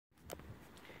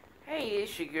Hey,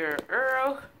 it's your girl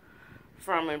Earl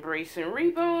from Embracing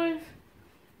Reborn,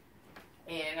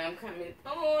 and I'm coming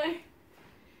on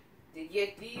to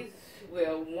get these,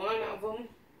 well, one of them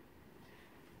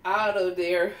out of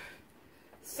their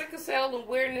Sickle Cell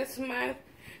Awareness Month,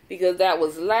 because that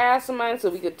was last month, so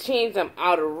we could change them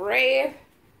out of red,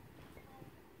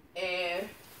 and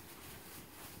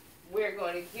we're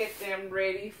going to get them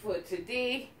ready for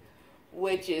today,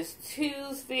 which is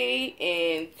Tuesday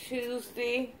and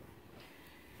Tuesday.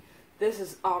 This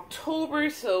is October,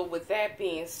 so with that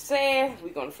being said, we're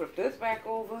going to flip this back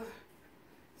over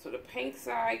so the pink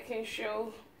side can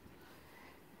show.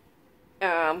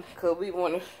 Because we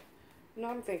want to, no,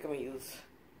 I'm thinking I'm going to use,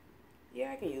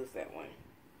 yeah, I can use that one.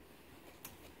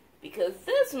 Because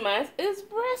this month is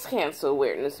Breast Cancer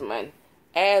Awareness Month,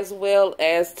 as well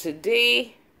as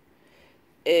today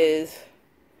is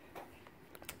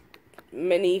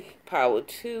Minnie Power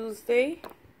Tuesday.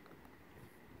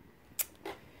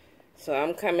 So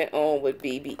I'm coming on with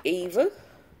baby Ava.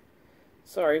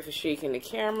 Sorry for shaking the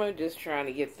camera, just trying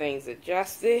to get things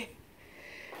adjusted.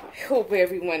 Hope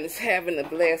everyone is having a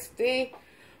blessed day,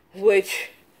 which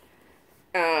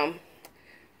I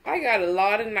got a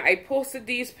lot of, I posted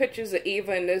these pictures of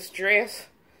Ava in this dress,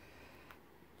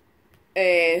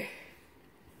 and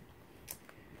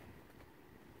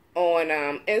on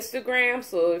Instagram.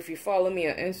 So if you follow me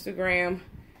on Instagram,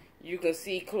 you can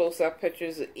see close-up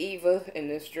pictures of Ava in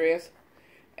this dress,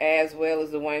 as well as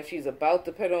the one she's about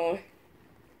to put on.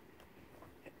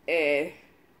 And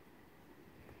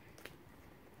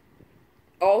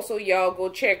also, y'all go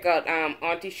check out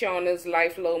Auntie Shauna's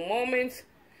Life Low Moments.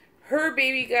 Her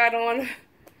baby got on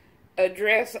a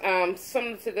dress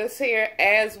similar to this here,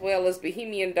 as well as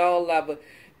Bohemian Doll Lover.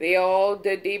 They all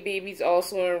did their babies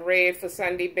also in red for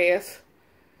Sunday Best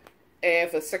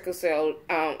and for Sickle Cell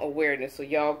Awareness. So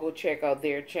y'all go check out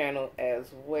their channel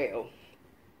as well.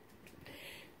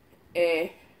 And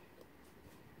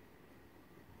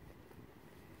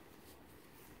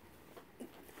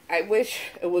I wish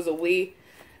it was a way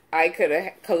I could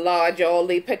have collaged all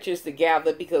the pictures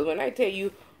together, because when I tell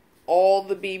you all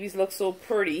the babies look so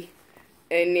pretty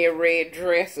in their red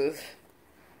dresses,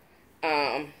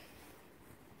 they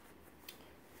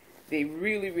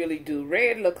really do.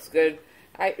 Red looks good.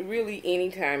 Really any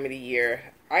time of the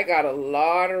year. I got a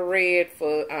lot of red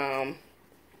for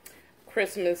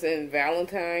Christmas and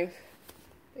Valentine's.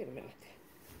 Wait a minute.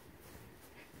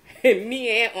 And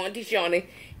me and Auntie Shawnee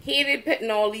hated putting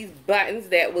all these buttons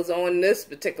that was on this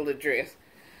particular dress.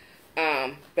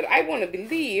 But I want to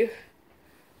believe,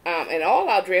 and all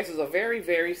our dresses are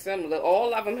very similar.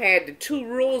 All of them had the two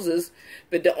roses,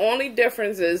 but the only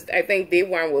difference is I think they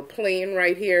one were plain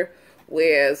right here,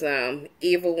 whereas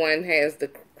Ava one has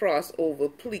the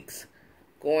crossover pleats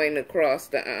going across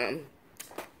the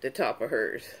top of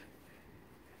hers.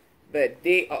 But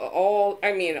they are all,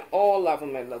 I mean, all of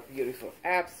them look beautiful,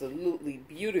 absolutely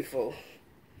beautiful,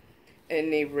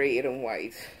 and they red and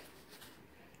white.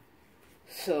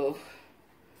 So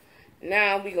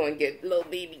now we're gonna get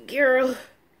little baby girl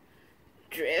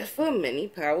dressed for Minnie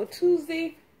Power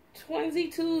Tuesday,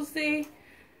 Twinsie Tuesday,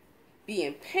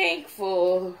 being pink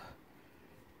for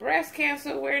Breast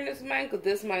Cancer Awareness Month, because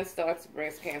this month starts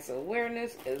Breast Cancer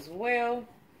Awareness as well.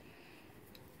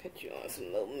 Put you on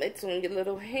some little mitts on your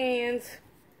little hands,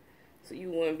 so you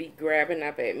wouldn't be grabbing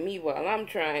up at me while I'm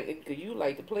trying to, because you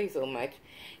like to play so much.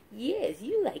 Yes,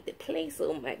 you like to play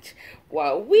so much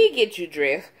while we get you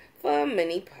dressed for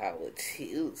Minnie Power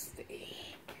Tuesday.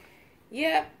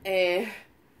 Yep, and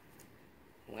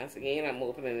once again, I'm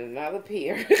opening another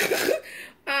pair.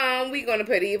 We're going to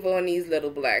put Ava on these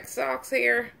little black socks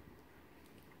here.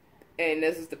 And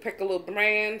this is the Piccolo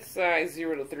brand, size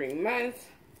 0 to 3 months.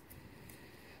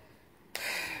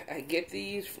 I get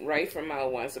these right from my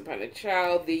Once Upon a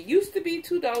Child. They used to be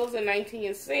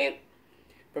 $2.19,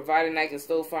 providing I can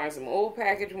still find some old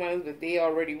package ones, but they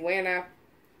already went up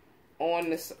on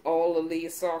this, all of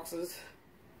these socks.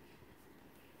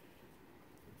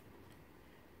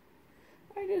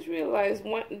 I just realized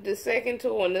the second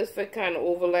toe on this fit kind of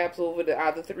overlaps over the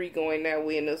other three going that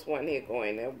way, and this one here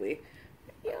going that way.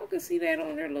 Y'all can see that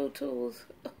on her little toes.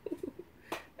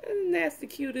 That's the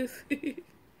cutest.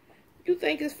 You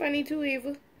think it's funny too,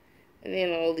 Ava? And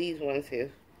then all these ones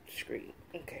here scream.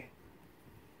 Okay.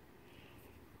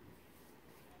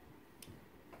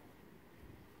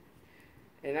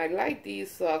 And I like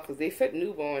these socks because they fit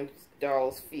newborn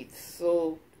dolls' feet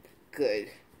so good.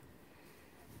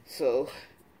 So,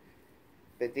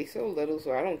 but they so little,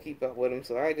 so I don't keep up with them.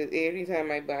 So I just, every time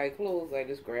I buy clothes, I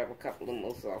just grab a couple of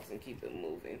more socks and keep it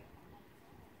moving.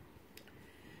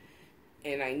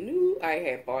 And I knew I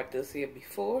had bought this here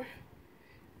before.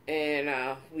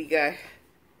 And we got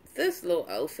this little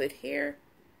outfit here.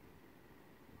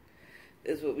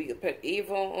 This is what we could put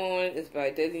Ava on. It's by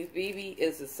Disney's Baby.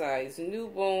 It's a size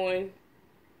newborn.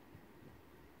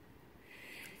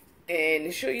 And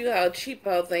to show you how cheap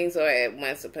our things are at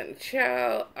Once Upon a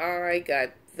Child, I got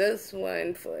this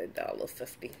one for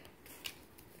 $1.50.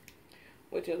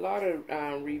 Which a lot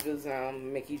of Reva's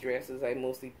Mickey dresses, I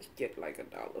mostly get like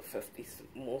 $1.50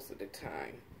 most of the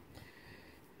time.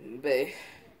 But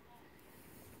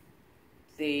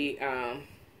they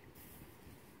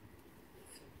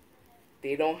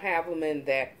don't have them in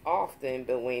that often,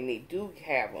 but when they do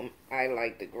have them, I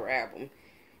like to grab them.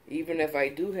 Even if I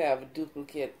do have a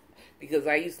duplicate, because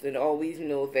I used to always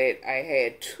know that I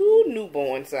had 2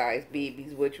 newborn size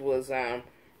babies, which was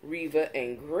Ava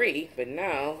and Grey, but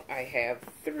now I have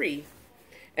 3.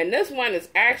 And this one is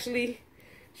actually,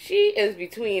 she is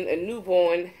between a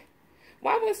newborn,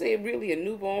 well, I wouldn't say really a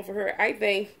newborn for her. I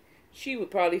think she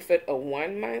would probably fit a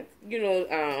 1 month, you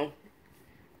know,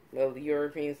 well, the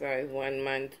European size 1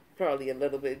 month, probably a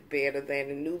little bit better than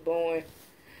a newborn.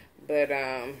 But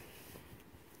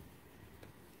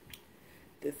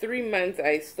the 3 months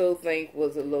I still think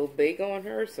was a little big on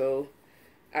her, so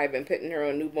I've been putting her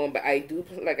on newborn. But I do,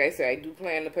 like I said, I do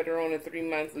plan to put her on in 3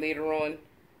 months later on.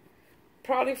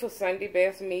 Probably for Sunday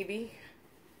best, maybe.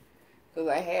 Because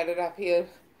I had it up here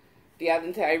the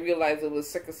other day. I realized it was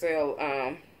sickle cell.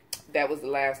 That was the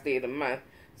last day of the month.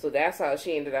 So that's how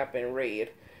she ended up in red.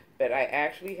 But I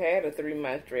actually had a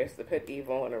 3-month dress to put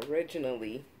Eva on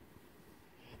originally.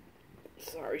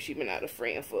 Sorry, she's been out of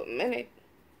frame for a minute.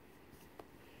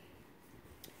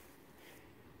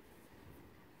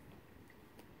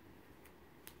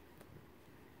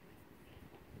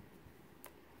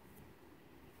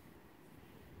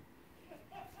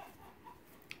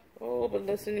 Oh, but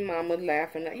listen to Mama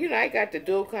laughing. You know, I got the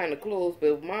door kind of closed,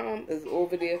 but Mom is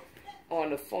over there on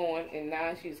the phone, and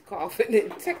now she's coughing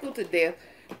and tickled to death,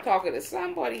 talking to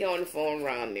somebody on the phone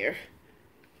around there.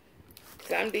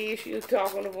 Some days she's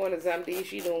talking on the phone, and some days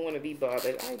she don't want to be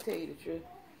bothered. I tell you the truth.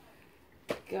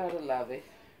 Gotta love it.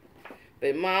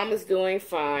 But Mom is doing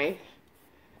fine.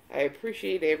 I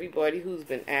appreciate everybody who's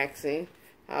been asking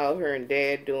how her and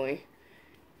Dad doing.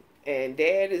 And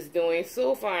Dad is doing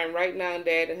so fine. Right now,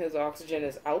 Dad and his oxygen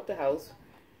is out the house,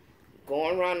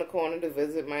 going around the corner to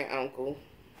visit my uncle.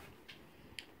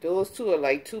 Those two are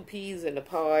like 2 peas in a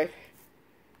pod.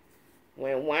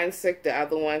 When one's sick, the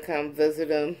other one come visit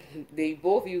them. They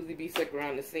both usually be sick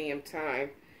around the same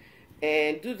time.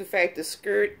 And due to the fact the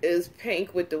skirt is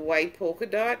pink with the white polka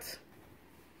dots.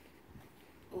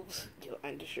 Oops, your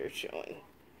undershirt showing.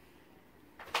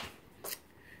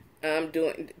 I'm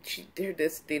doing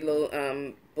this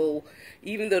little bow.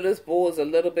 Even though this bow is a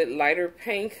little bit lighter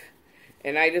pink,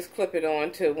 and I just clip it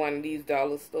on to one of these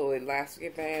dollar store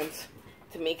elastic bands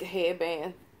to make a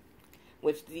hairband.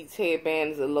 Which these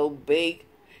hairbands are a little big,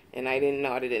 and I didn't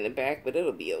knot it in the back, but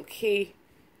it'll be okay,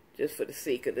 just for the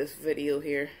sake of this video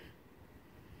here.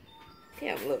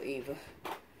 Yeah, little Eva.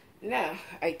 Now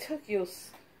I took your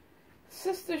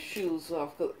sister's shoes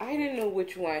off because I didn't know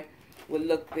which one would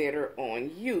look better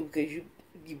on you, because you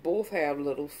both have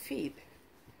little feet.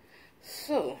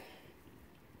 So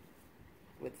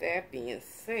with that being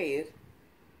said,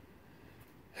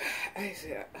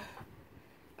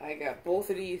 I got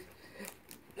both of these.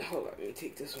 Hold on, let me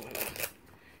take this one off.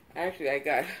 Actually, I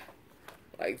got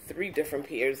like 3 different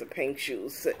pairs of pink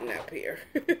shoes sitting up here.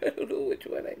 I don't know which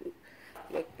one I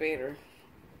look better.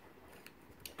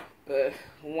 But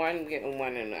one getting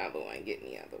one and the other one getting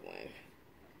the other one.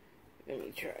 Let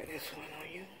me try this one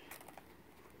on you.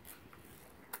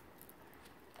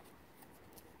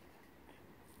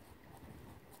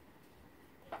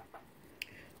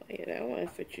 Oh yeah, that one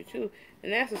fits you too.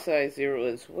 And that's a size 0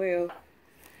 as well.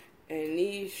 And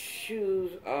these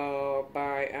shoes are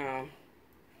by,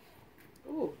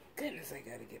 oh goodness, I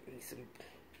gotta get me some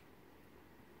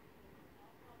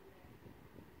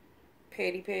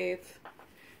paddy pads.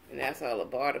 And that's all the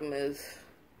bottom is.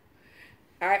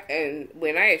 And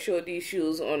when I had showed these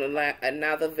shoes on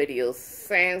another video,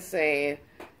 saying,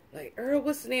 like, Earl,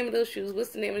 what's the name of those shoes?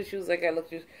 What's the name of the shoes? Like, I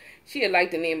looked at, she had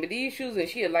liked the name of these shoes, and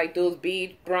she had liked those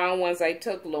beige brown ones I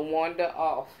took LaWanda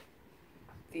off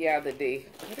the other day.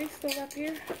 Are they still up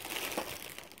here?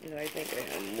 No, I think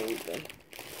I have moved them.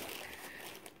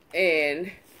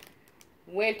 And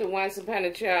went to Once Upon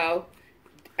a Child.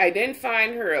 I didn't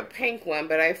find her a pink one,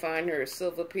 but I found her a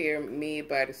silver pair made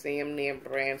by the same name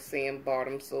brand, same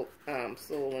bottom sole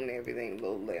and everything,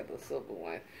 low leather silver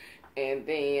one. And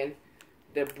then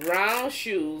the brown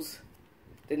shoes,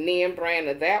 the name brand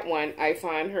of that one, I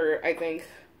found her, I think,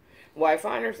 Well, I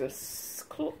found her some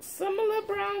similar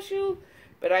brown shoes,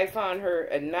 but I found her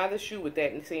another shoe with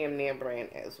that same name brand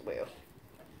as well.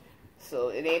 So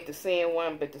it ain't the same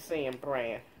one, but the same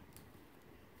brand.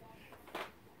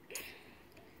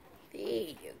 There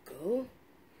you go.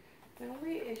 Now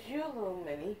where is your little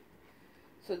Minnie?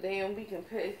 So then we can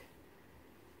put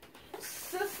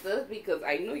sister, because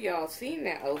I know y'all seen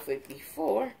that outfit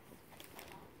before.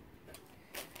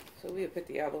 So we'll put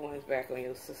the other ones back on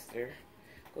your sister,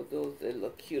 because those that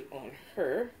look cute on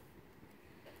her.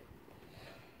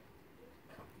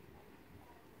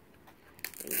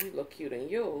 And you look cute in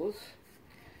yours,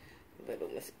 little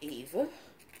Miss Ava.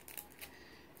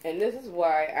 And this is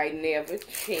why I never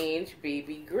changed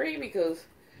Baby Grey, because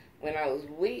when I was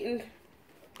waiting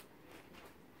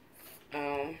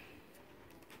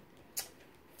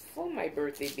for my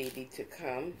birthday baby to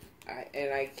come,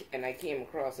 I came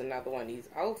across another one of these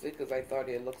outfits because I thought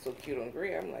it looked so cute on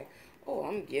Grey. I'm like, oh,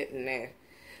 I'm getting that.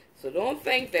 So don't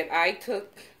think that I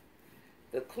took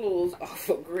the clothes off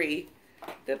of Grey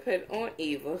to put on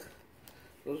Ava.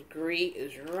 Because Grey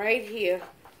is right here.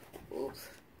 Oops.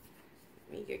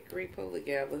 Let me get Grey pulled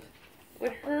together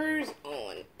with hers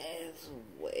on as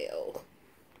well.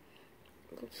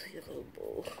 Oops, your little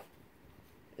bowl.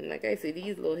 And like I said,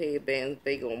 these little headbands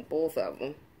big on both of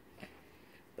them.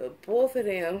 But both of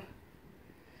them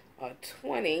are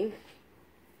 20.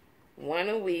 One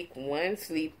a week, one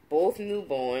sleep, both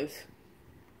newborns.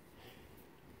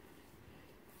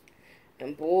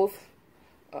 And both,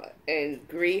 and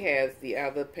Grey has the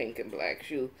other pink and black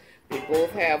shoe. They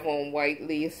both have on white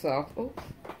lead socks. Oh,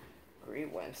 Grey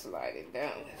one sliding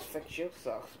down. Let's fix your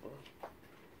socks, boo.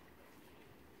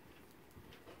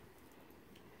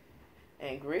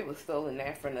 And Grey was still in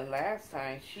that from the last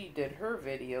time she did her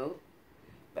video.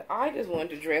 But I just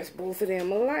wanted to dress both of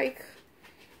them alike.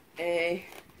 And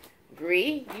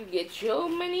Grey, you get your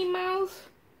Minnie Mouse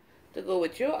to go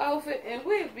with your outfit. And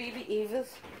where's baby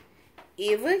Eva's?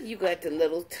 Eva, you got the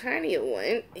little tinier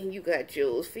one. And you got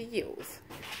yours for yours.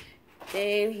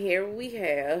 And here we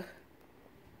have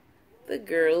the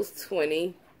girls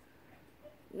 20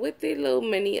 with their little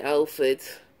mini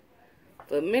outfits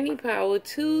for Mini Power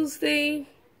Tuesday.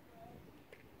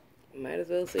 Might as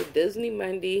well say Disney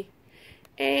Monday.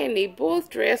 And they both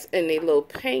dress in their little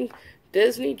pink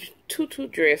Disney tutu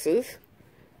dresses.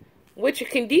 Which you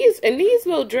can, these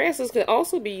little dresses can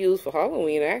also be used for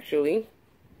Halloween, actually.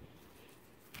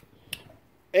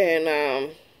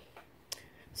 And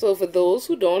so for those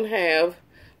who don't have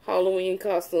Halloween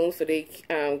costumes for their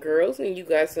girls, and you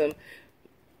got some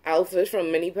outfits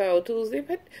from Mini Power Tuesday,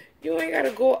 but you ain't got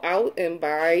to go out and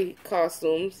buy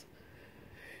costumes.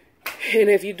 And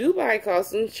if you do buy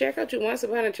costumes, check out your Once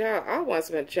Upon a Child. Our Once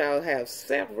Upon a Child have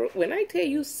several, when I tell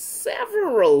you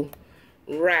several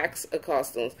racks of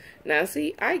costumes. Now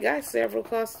see, I got several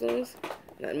costumes.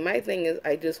 Now my thing is,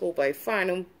 I just hope I find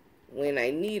them when I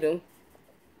need them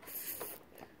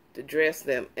to dress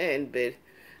them in. But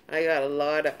I got a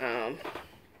lot of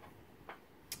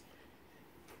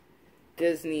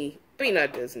Disney,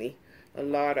 not Disney, a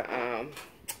lot of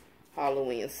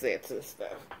Halloween sets and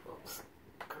stuff. Oops.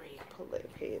 Great, pull that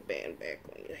headband back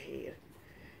on your head.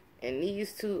 And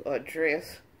these two are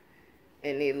dressed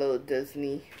in their little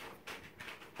Disney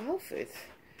outfits.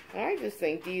 I just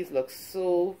think these look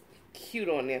so cute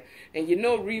on them. And you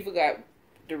know Reva got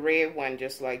the red one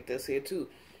just like this here too.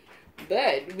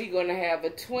 But we're going to have a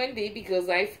twinsie because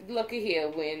look at here,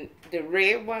 when the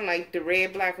red one, like the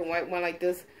red, black, and white one like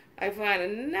this, I find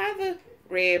another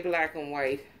red, black, and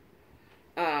white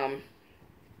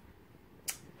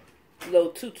little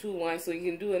tutu one, so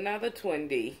you can do another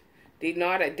twinsie. They're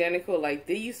not identical like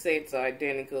these sets are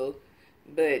identical,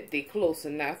 but they're close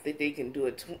enough that they can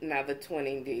do another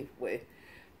twinsie with.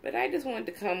 But I just wanted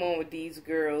to come on with these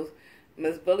girls.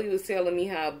 Miss Bully was telling me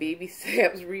how Baby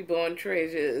Sap's Reborn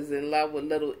Treasure is in love with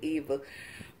little Eva.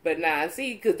 But now,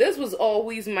 see, because this was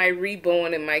always my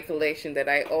Reborn in my collection that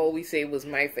I always say was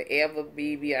my forever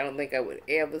baby. I don't think I would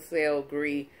ever sell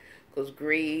Grey, because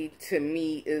Grey, to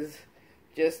me, is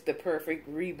just the perfect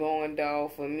Reborn doll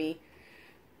for me.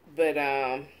 But,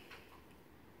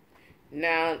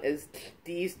 now, is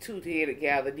these two here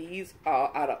together. These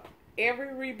are, out of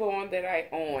every Reborn that I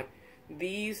own,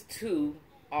 these two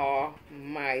are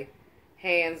my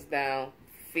hands down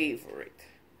favorite.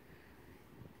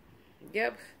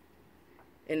 Yep.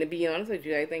 And to be honest with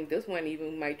you, I think this one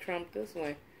even might trump this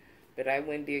one. But I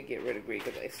wouldn't dare get rid of Grey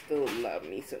because I still love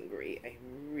me some Grey. I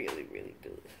really, really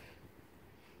do.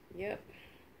 Yep.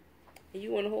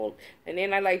 You want to hold. And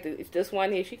then I like it's this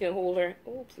one here. She can hold her.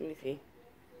 Oops, let me see.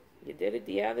 You did it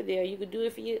the other day. You could do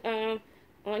it for your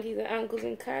aunties and uncles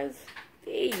and cousins.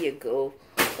 There you go.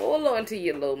 Hold on to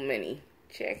your little Minnie.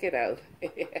 Check it out.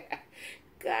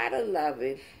 Gotta love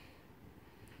it.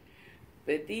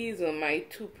 But these are my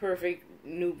two perfect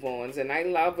newborns. And I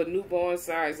love a newborn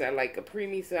size. I like a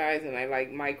preemie size, and I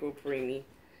like micro preemie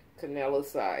Canelo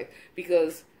size.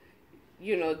 Because,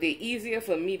 you know, they're easier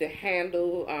for me to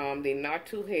handle. They're not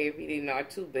too heavy. They're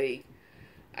not too big.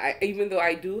 Even though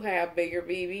I do have bigger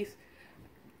babies,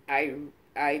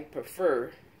 I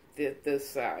prefer this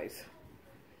size.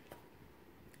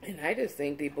 And I just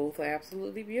think they both are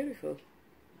absolutely beautiful.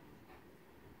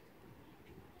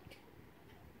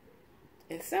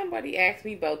 And somebody asked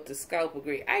me about the scalp of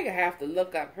Grey. I have to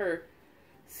look up her,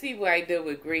 see what I did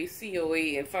with Grey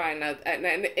COA, and find out.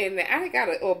 And I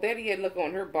gotta, or better yet, look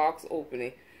on her box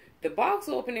opening. The box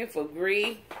opening for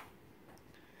Grey,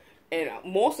 and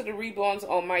most of the reborns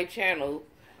on my channel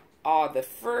are the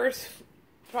first,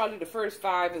 probably the first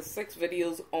 5 or 6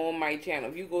 videos on my channel.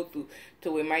 If you go through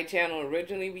to where my channel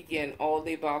originally began, all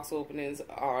the box openings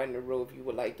are in a row. If you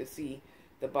would like to see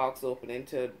the box opening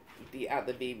to the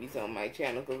other babies on my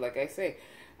channel, because like I say,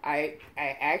 I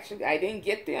didn't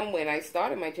get them when I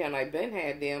started my channel. I've been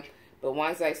had them, but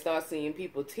once I start seeing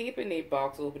people taping their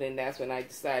box opening, that's when I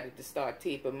decided to start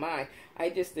taping mine. I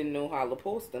just didn't know how to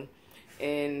post them,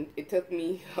 and it took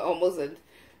me almost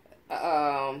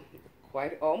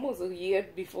almost a year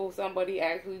before somebody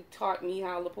actually taught me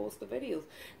how to post the videos,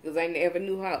 because I never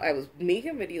knew how. I was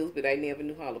making videos, but I never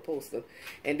knew how to post them.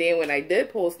 And then when I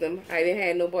did post them, I didn't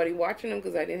have nobody watching them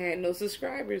because I didn't have no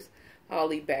subscribers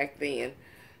hardly back then.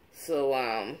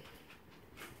 So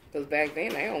because back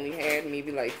then I only had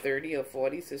maybe like 30 or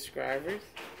 40 subscribers.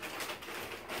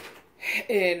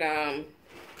 And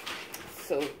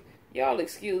so y'all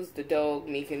excuse the dog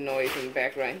making noise in the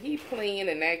background. He playing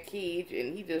in that cage,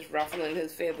 and he just ruffling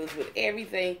his feathers with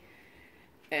everything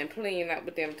and playing up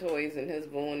with them toys and his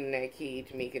bone in that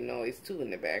cage, making noise too in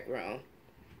the background.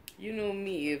 You know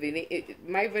me, if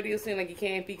my videos seem like it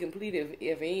can't be completed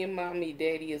if it ain't mommy,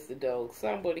 daddy, it's the dog.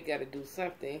 Somebody got to do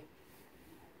something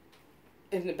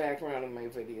in the background of my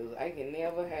videos. I can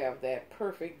never have that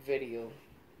perfect video.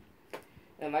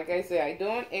 And like I said, I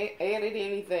don't edit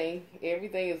anything.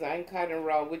 Everything is uncut and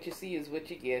raw. What you see is what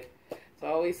you get. So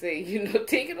I always say, you know,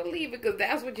 take it or leave it, because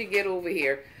that's what you get over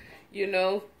here, you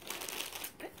know.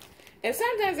 And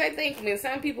sometimes I think when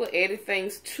some people edit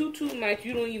things too much,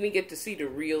 you don't even get to see the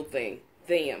real thing,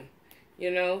 them,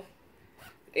 you know.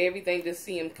 Everything just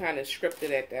seems kind of scripted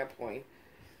at that point.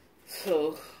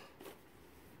 So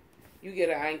you get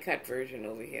an uncut version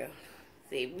over here.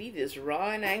 See, we just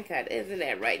raw and uncut. Isn't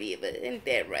that right, Ava? Isn't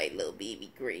that right, little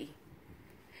baby Grey?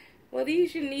 Well,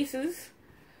 these your nieces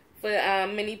for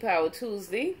Mini Power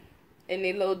Tuesday. And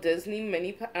their little Disney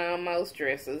Minnie Mouse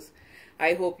dresses.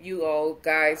 I hope you all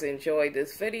guys enjoyed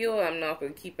this video. I'm not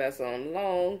going to keep us on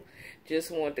long.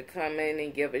 Just want to come in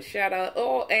and give a shout out.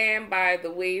 Oh, and by the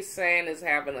way, San is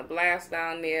having a blast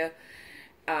down there.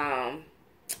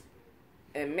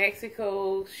 In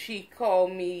Mexico. She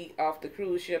called me off the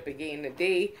cruise ship again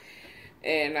today,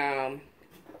 and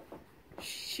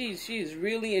she's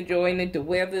really enjoying it. The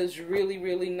weather is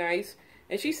really nice,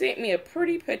 and she sent me a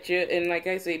pretty picture. And like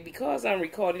I say, because I'm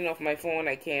recording off my phone,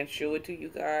 I can't show it to you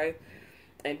guys,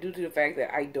 and due to the fact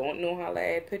that I don't know how to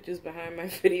add pictures behind my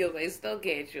videos, I still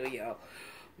can't show y'all.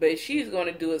 But she's going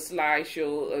to do a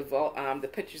slideshow of all the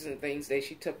pictures and things that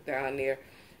she took down there.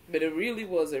 But it really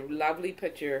was a lovely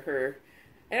picture of her.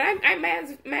 And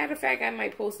matter of fact, I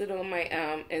might post it on my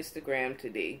Instagram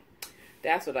today.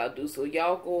 That's what I'll do. So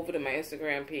y'all go over to my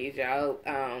Instagram page. I'll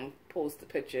post a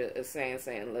picture of San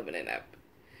living it up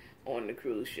on the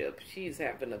cruise ship. She's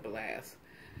having a blast.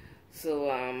 So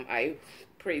I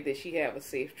pray that she have a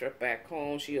safe trip back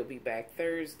home. She'll be back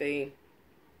Thursday.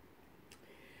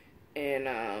 And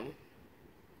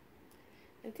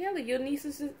tell her your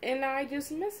nieces and I just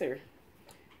miss her.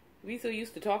 We so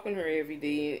used to talking to her every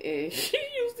day, and she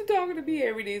used to talking to me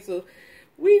every day. So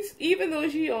even though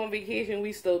she on vacation,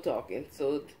 we still talking.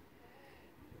 So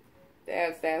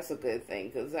that's a good thing,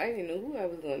 because I didn't know who I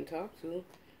was going to talk to.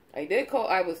 I did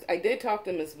talk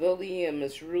to Miss Billy and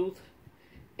Miss Ruth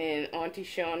and Auntie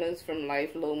Shauna's from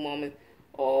Life Low Moment.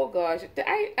 Oh gosh,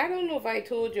 I don't know if I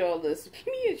told y'all this.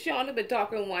 Me and Shauna been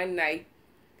talking one night,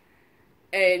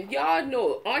 and y'all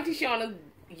know Auntie Shauna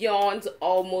yawns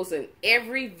almost in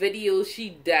every video she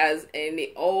does, and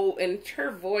and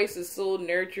her voice is so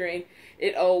nurturing,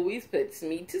 it always puts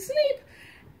me to sleep.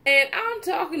 And I'm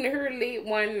talking to her late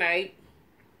one night,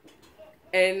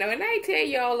 and when I tell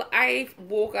y'all, I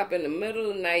woke up in the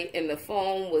middle of the night and the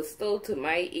phone was still to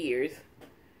my ears,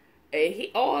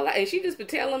 and she just been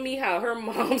telling me how her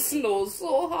mom snores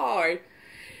so hard.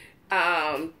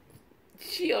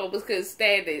 she almost couldn't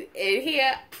stand it. And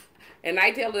here, and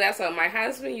I tell her that's how my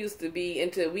husband used to be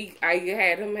until I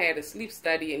had him had a sleep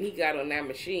study, and he got on that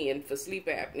machine for sleep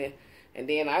apnea, and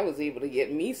then I was able to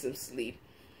get me some sleep.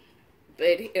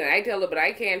 And I tell her, but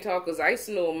I can't talk because I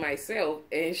snore myself.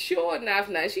 And sure enough,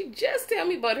 now she just tell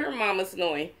me about her mama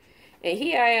snoring. And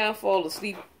here I am, fall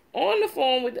asleep on the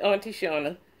phone with Auntie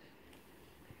Shauna,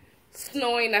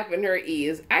 snoring up in her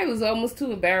ears. I was almost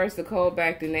too embarrassed to call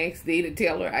back the next day to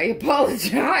tell her I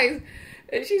apologize.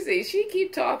 And she said she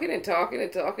keep talking and talking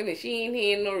and talking, and she ain't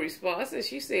hearing no response. And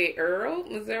she said,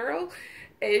 Miss Earl,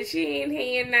 and she ain't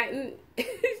hearing nothing.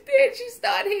 Then she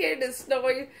started hearing the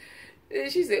snoring. And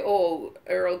she said, oh,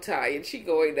 Earl tired. She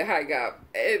going to hang up.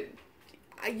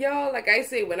 And y'all, like I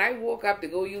say, when I woke up to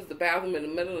go use the bathroom in the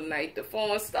middle of the night, the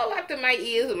phone still up to my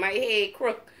ears and my head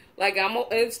crook. Like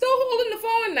and still holding the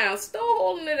phone now. Still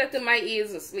holding it up to my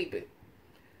ears and sleeping.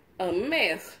 A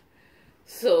mess.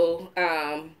 So,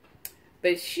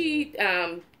 but she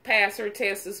passed her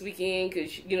test this weekend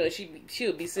because, you know,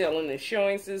 she'll be selling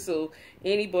insurances. So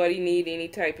anybody need any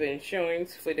type of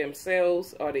insurance for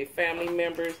themselves or their family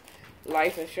members,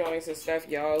 life insurance and stuff,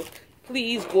 y'all,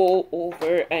 please go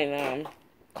over and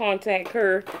contact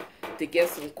her to get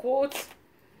some quotes.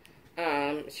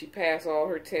 She passed all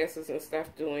her tests and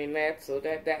stuff doing that, so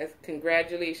that's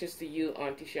congratulations to you,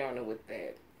 Auntie Shauna, with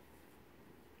that.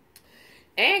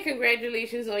 And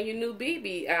congratulations on your new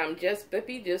baby.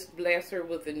 Bippy just blessed her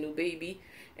with a new baby,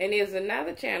 and there's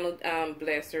another channel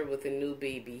blessed her with a new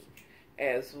baby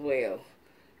as well.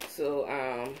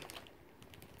 So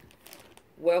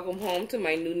welcome home to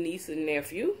my new niece and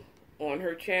nephew on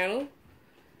her channel.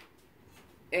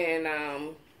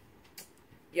 And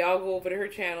y'all go over to her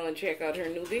channel and check out her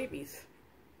new babies.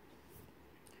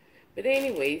 But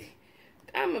anyway,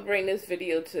 I'm going to bring this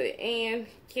video to Ann.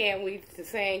 Can't wait to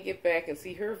say and get back and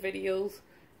see her videos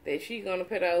that she's going to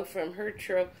put out from her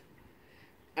trip.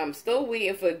 I'm still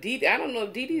waiting for Dee Dee. I don't know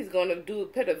if Dee Dee's going to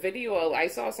put a video out. I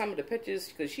saw some of the pictures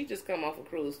because she just come off a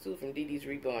cruise too from Dee Dee's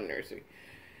Reborn Nursery.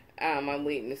 I'm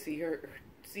waiting to see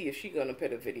if she's going to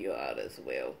put a video out as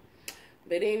well.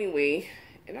 But anyway,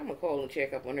 and I'm going to call and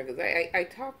check up on her because I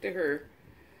talked to her.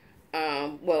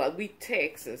 Well, we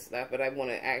text and stuff, but I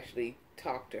want to actually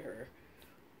talk to her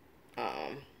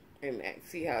and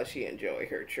see how she enjoyed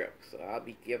her trip. So I'll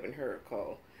be giving her a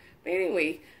call. But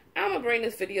anyway, I'm going to bring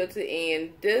this video to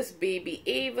end. This baby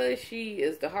Ava, she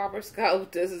is the Harbor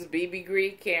Scout. This is Baby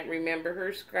Grey. Can't remember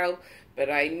her scout,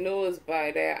 but I know it's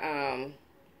by that,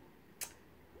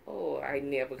 oh, I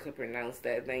never could pronounce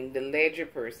that thing. The Ledger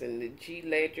person, the G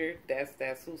Ledger,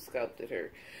 that's who sculpted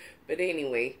her. But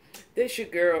anyway, this your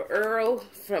girl Earl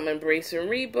from Embracing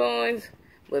Reborns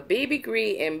with Baby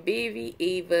Grey and Baby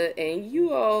Ava, and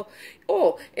you all.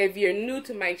 Oh, if you're new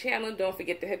to my channel, don't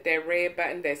forget to hit that red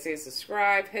button that says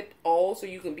subscribe. Hit all so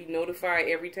you can be notified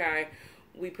every time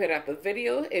we put up a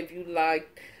video. If you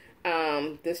like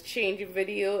this changing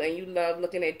video and you love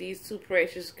looking at these two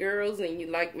precious girls and you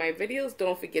like my videos,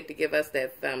 don't forget to give us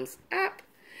that thumbs up.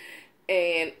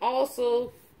 And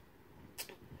also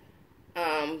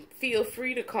feel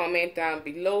free to comment down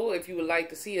below if you would like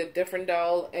to see a different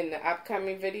doll in the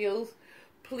upcoming videos.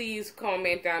 Please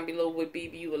comment down below what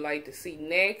baby you would like to see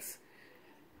next.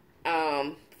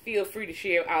 Feel free to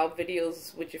share our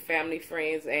videos with your family,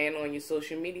 friends, and on your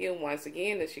social media. Once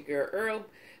again, it's your girl Earl,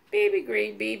 Baby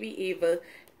Grey, Baby Ava.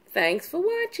 Thanks for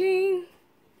watching.